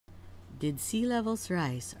Did sea levels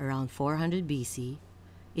rise around 400 BC?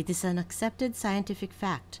 It is an accepted scientific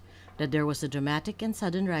fact that there was a dramatic and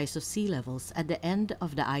sudden rise of sea levels at the end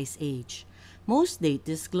of the Ice Age. Most date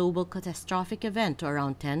this global catastrophic event to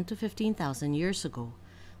around 10 to 15,000 years ago,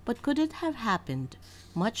 but could it have happened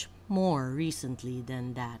much more recently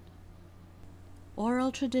than that?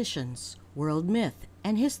 Oral traditions, world myth,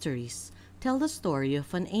 and histories tell the story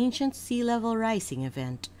of an ancient sea level rising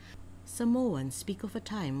event. Samoans speak of a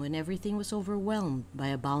time when everything was overwhelmed by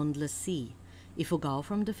a boundless sea. Ifugao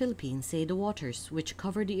from the Philippines say the waters which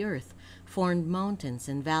covered the earth formed mountains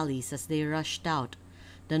and valleys as they rushed out.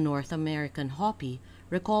 The North American Hopi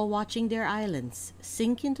recall watching their islands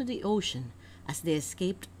sink into the ocean as they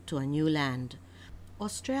escaped to a new land.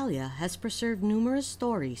 Australia has preserved numerous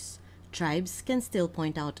stories. Tribes can still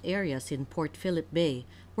point out areas in Port Phillip Bay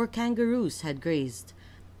where kangaroos had grazed,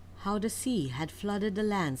 how the sea had flooded the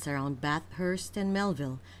lands around Bathurst and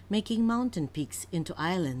Melville, making mountain peaks into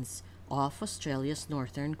islands off Australia's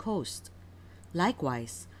northern coast.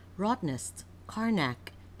 Likewise, Rottnest,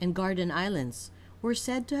 Karnak, and Garden Islands were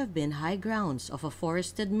said to have been high grounds of a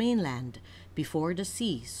forested mainland before the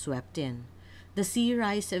sea swept in. The sea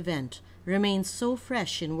rise event remains so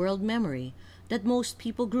fresh in world memory that most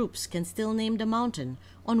people groups can still name the mountain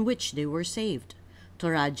on which they were saved.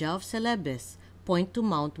 Toradja of Celebes point to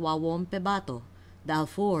Mount Wawompebato. The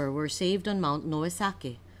Alfour were saved on Mount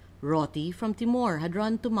Noesake. Roti from Timor had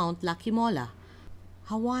run to Mount Lakimola.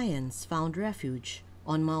 Hawaiians found refuge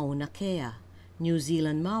on Mauna Kea. New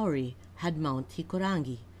Zealand Maori had Mount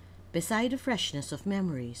Hikurangi. Beside the freshness of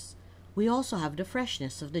memories, we also have the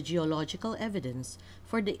freshness of the geological evidence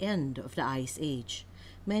for the end of the Ice Age.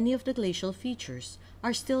 Many of the glacial features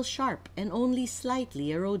are still sharp and only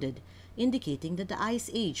slightly eroded, indicating that the Ice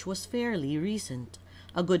Age was fairly recent.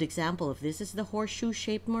 A good example of this is the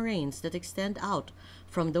horseshoe-shaped moraines that extend out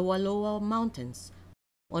from the Wallowa Mountains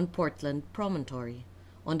on Portland Promontory,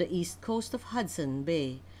 on the east coast of Hudson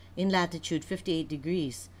Bay, in latitude 58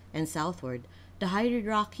 degrees, and southward. The high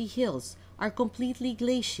rocky hills are completely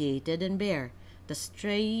glaciated and bare. The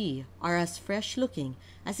striae are as fresh-looking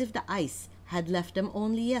as if the ice had left them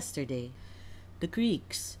only yesterday. The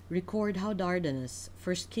Greeks record how Dardanus,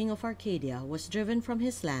 first king of Arcadia, was driven from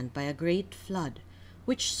his land by a great flood,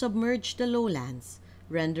 which submerged the lowlands,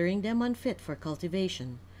 rendering them unfit for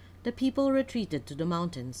cultivation. The people retreated to the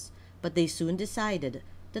mountains, but they soon decided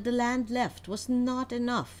that the land left was not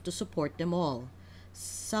enough to support them all.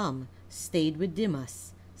 Some stayed with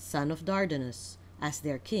Dimas, son of Dardanus, as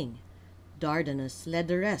their king. Dardanus led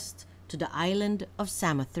the rest to the island of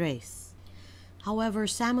Samothrace. However,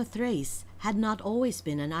 Samothrace had not always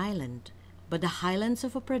been an island, but the highlands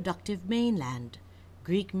of a productive mainland.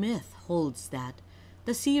 Greek myth holds that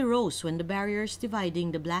the sea rose when the barriers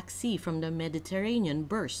dividing the Black Sea from the Mediterranean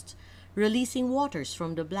burst, releasing waters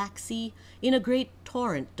from the Black Sea in a great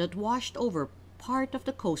torrent that washed over part of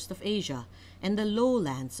the coast of Asia and the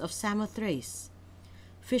lowlands of Samothrace.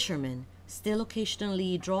 Fishermen still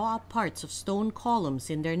occasionally draw up parts of stone columns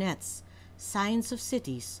in their nets, signs of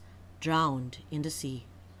cities drowned in the sea.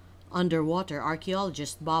 Underwater,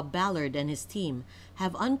 archaeologist Bob Ballard and his team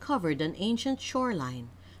have uncovered an ancient shoreline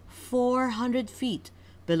 400 feet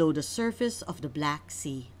below the surface of the Black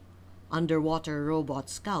Sea. Underwater robot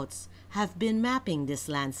scouts have been mapping this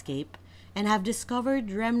landscape and have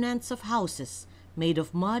discovered remnants of houses made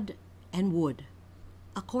of mud and wood.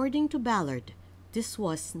 According to Ballard, this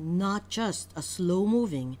was not just a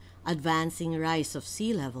slow-moving, advancing rise of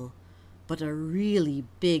sea level, but a really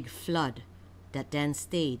big flood that then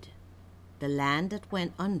stayed. The land that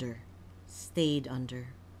went under stayed under.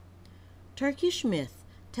 Turkish myth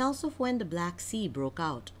tells of when the Black Sea broke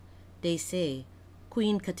out. They say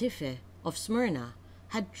Queen Katife of Smyrna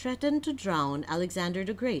had threatened to drown Alexander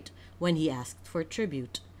the Great when he asked for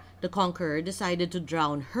tribute. The conqueror decided to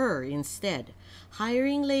drown her instead,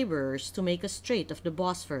 hiring laborers to make a strait of the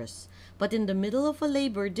Bosphorus. But in the middle of a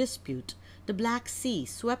labor dispute, the Black Sea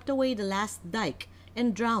swept away the last dike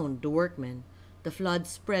and drowned the workmen. The flood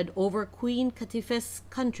spread over Queen Katife's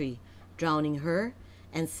country, drowning her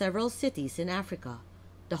and several cities in Africa.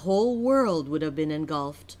 The whole world would have been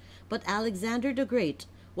engulfed, but Alexander the Great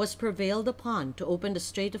was prevailed upon to open the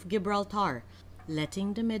Strait of Gibraltar,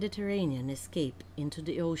 letting the Mediterranean escape into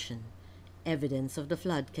the ocean. Evidence of the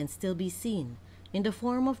flood can still be seen in the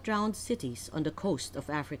form of drowned cities on the coast of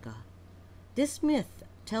Africa. This myth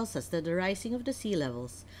tells us that the rising of the sea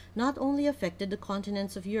levels not only affected the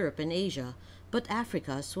continents of Europe and Asia, but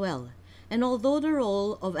Africa as well. And although the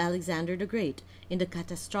role of Alexander the Great in the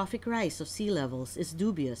catastrophic rise of sea levels is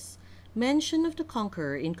dubious, Mention of the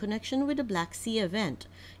conqueror in connection with the Black Sea event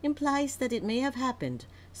implies that it may have happened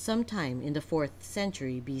sometime in the 4th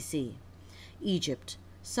century BC. Egypt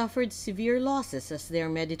suffered severe losses as their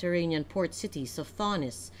Mediterranean port cities of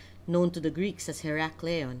Thonis, known to the Greeks as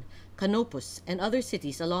Herakleion, Canopus, and other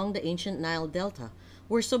cities along the ancient Nile Delta,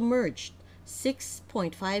 were submerged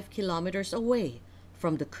 6.5 kilometers away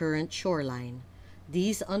from the current shoreline.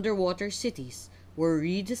 These underwater cities were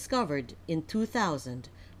rediscovered in 2000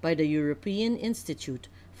 by the European Institute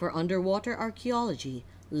for Underwater Archaeology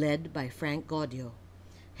led by Frank Gaudio.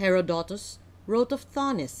 Herodotus wrote of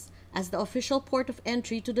Thonis as the official port of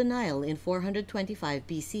entry to the Nile in 425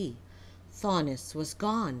 BC. Thonis was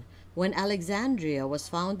gone when Alexandria was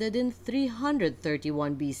founded in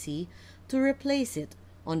 331 BC to replace it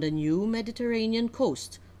on the new Mediterranean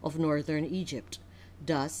coast of northern Egypt,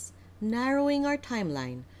 thus narrowing our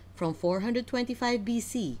timeline from 425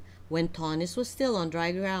 BC when Thonis was still on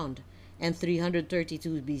dry ground and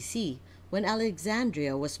 332 BC when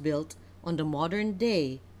Alexandria was built on the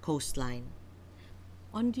modern-day coastline.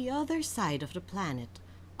 On the other side of the planet,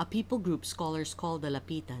 a people group scholars call the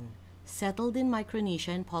Lapitan settled in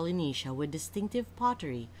Micronesia and Polynesia with distinctive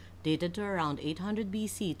pottery dated to around 800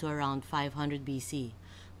 BC to around 500 BC,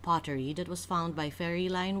 pottery that was found by ferry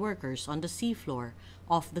line workers on the seafloor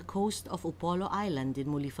off the coast of Upolo Island in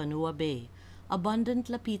Mulifanua Bay. Abundant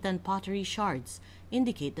Lapitan pottery shards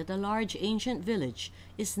indicate that a large ancient village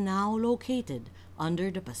is now located under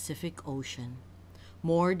the Pacific Ocean.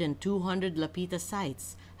 More than 200 Lapita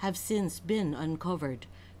sites have since been uncovered,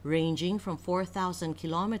 ranging from 4,000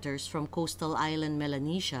 kilometers from coastal island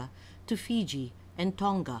Melanesia to Fiji and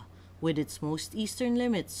Tonga, with its most eastern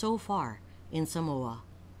limit so far in Samoa.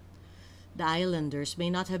 The islanders may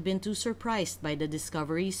not have been too surprised by the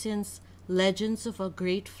discovery, since legends of a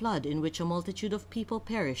great flood in which a multitude of people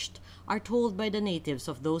perished are told by the natives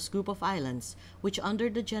of those group of islands, which under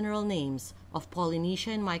the general names of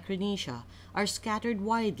Polynesia and Micronesia are scattered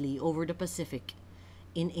widely over the Pacific.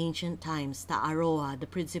 In ancient times, Ta'aroa, the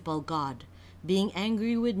principal god, being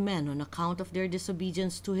angry with men on account of their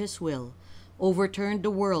disobedience to his will, overturned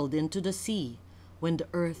the world into the sea when the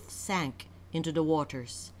earth sank into the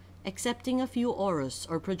waters, excepting a few oros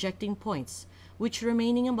or projecting points, which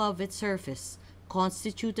remaining above its surface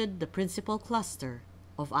constituted the principal cluster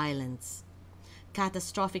of islands.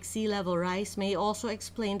 Catastrophic sea level rise may also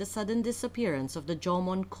explain the sudden disappearance of the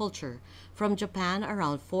Jomon culture from Japan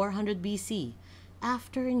around 400 BC,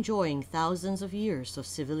 after enjoying thousands of years of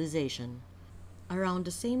civilization. Around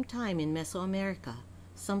the same time in Mesoamerica,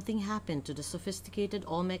 something happened to the sophisticated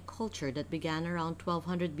Olmec culture that began around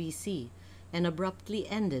 1200 BC and abruptly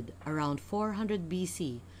ended around 400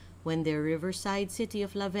 BC when their riverside city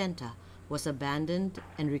of La Venta was abandoned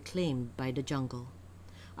and reclaimed by the jungle.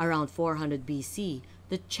 Around 400 BC,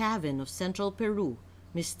 the Chavin of central Peru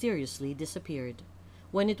mysteriously disappeared.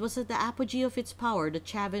 When it was at the apogee of its power, the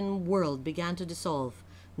Chavin world began to dissolve.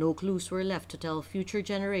 No clues were left to tell future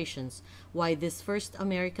generations why this first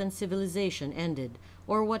American civilization ended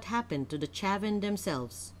or what happened to the Chavin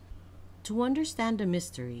themselves. To understand the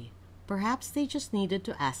mystery, perhaps they just needed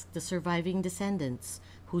to ask the surviving descendants,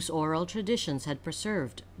 whose oral traditions had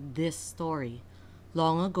preserved this story.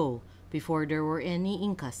 Long ago, before there were any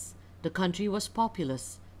Incas, the country was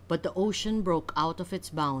populous, but the ocean broke out of its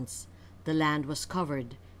bounds. The land was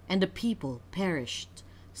covered, and the people perished.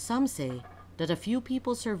 Some say that a few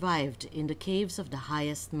people survived in the caves of the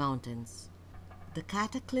highest mountains. The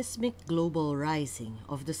cataclysmic global rising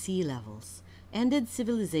of the sea levels ended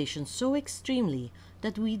civilization so extremely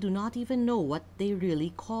that we do not even know what they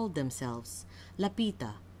really called themselves.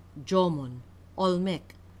 Lapita, Jomon,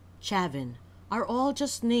 Olmec, Chavin are all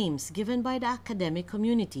just names given by the academic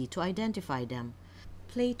community to identify them.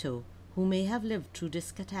 Plato, who may have lived through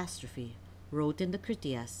this catastrophe, wrote in the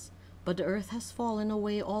Critias, "But the earth has fallen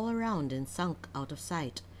away all around and sunk out of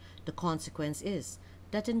sight. The consequence is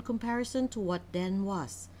that in comparison to what then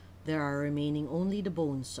was, there are remaining only the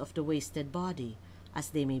bones of the wasted body, as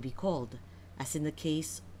they may be called, as in the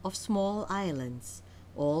case of small islands,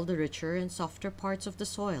 all the richer and softer parts of the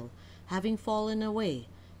soil having fallen away,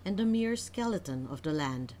 and the mere skeleton of the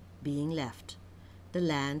land being left. The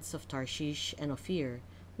lands of Tarshish and Ophir,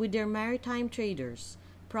 with their maritime traders,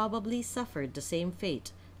 probably suffered the same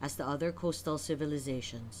fate as the other coastal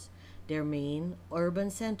civilizations, their main urban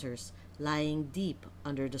centers lying deep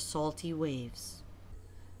under the salty waves,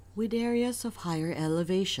 with areas of higher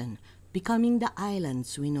elevation becoming the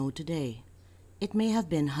islands we know today. It may have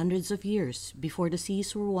been hundreds of years before the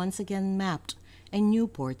seas were once again mapped and new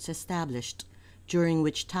ports established, during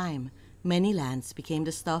which time many lands became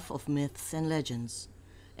the stuff of myths and legends.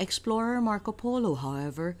 Explorer Marco Polo,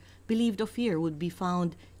 however, believed Ophir would be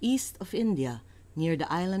found east of India, near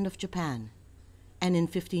the island of Japan. And in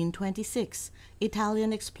 1526,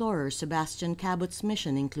 Italian explorer Sebastian Cabot's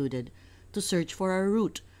mission included to search for a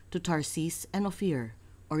route to Tarsis and Ophir,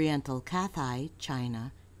 Oriental Cathay,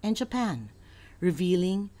 China, and Japan,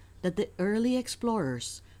 revealing that the early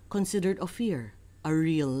explorers considered Ophir a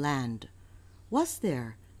real land. Was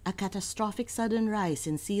there a catastrophic sudden rise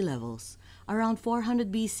in sea levels around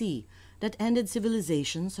 400 BC that ended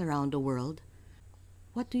civilizations around the world?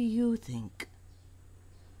 What do you think?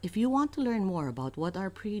 If you want to learn more about what our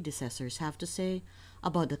predecessors have to say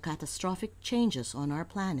about the catastrophic changes on our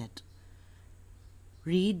planet,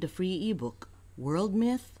 read the free ebook, World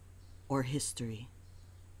Myth or History.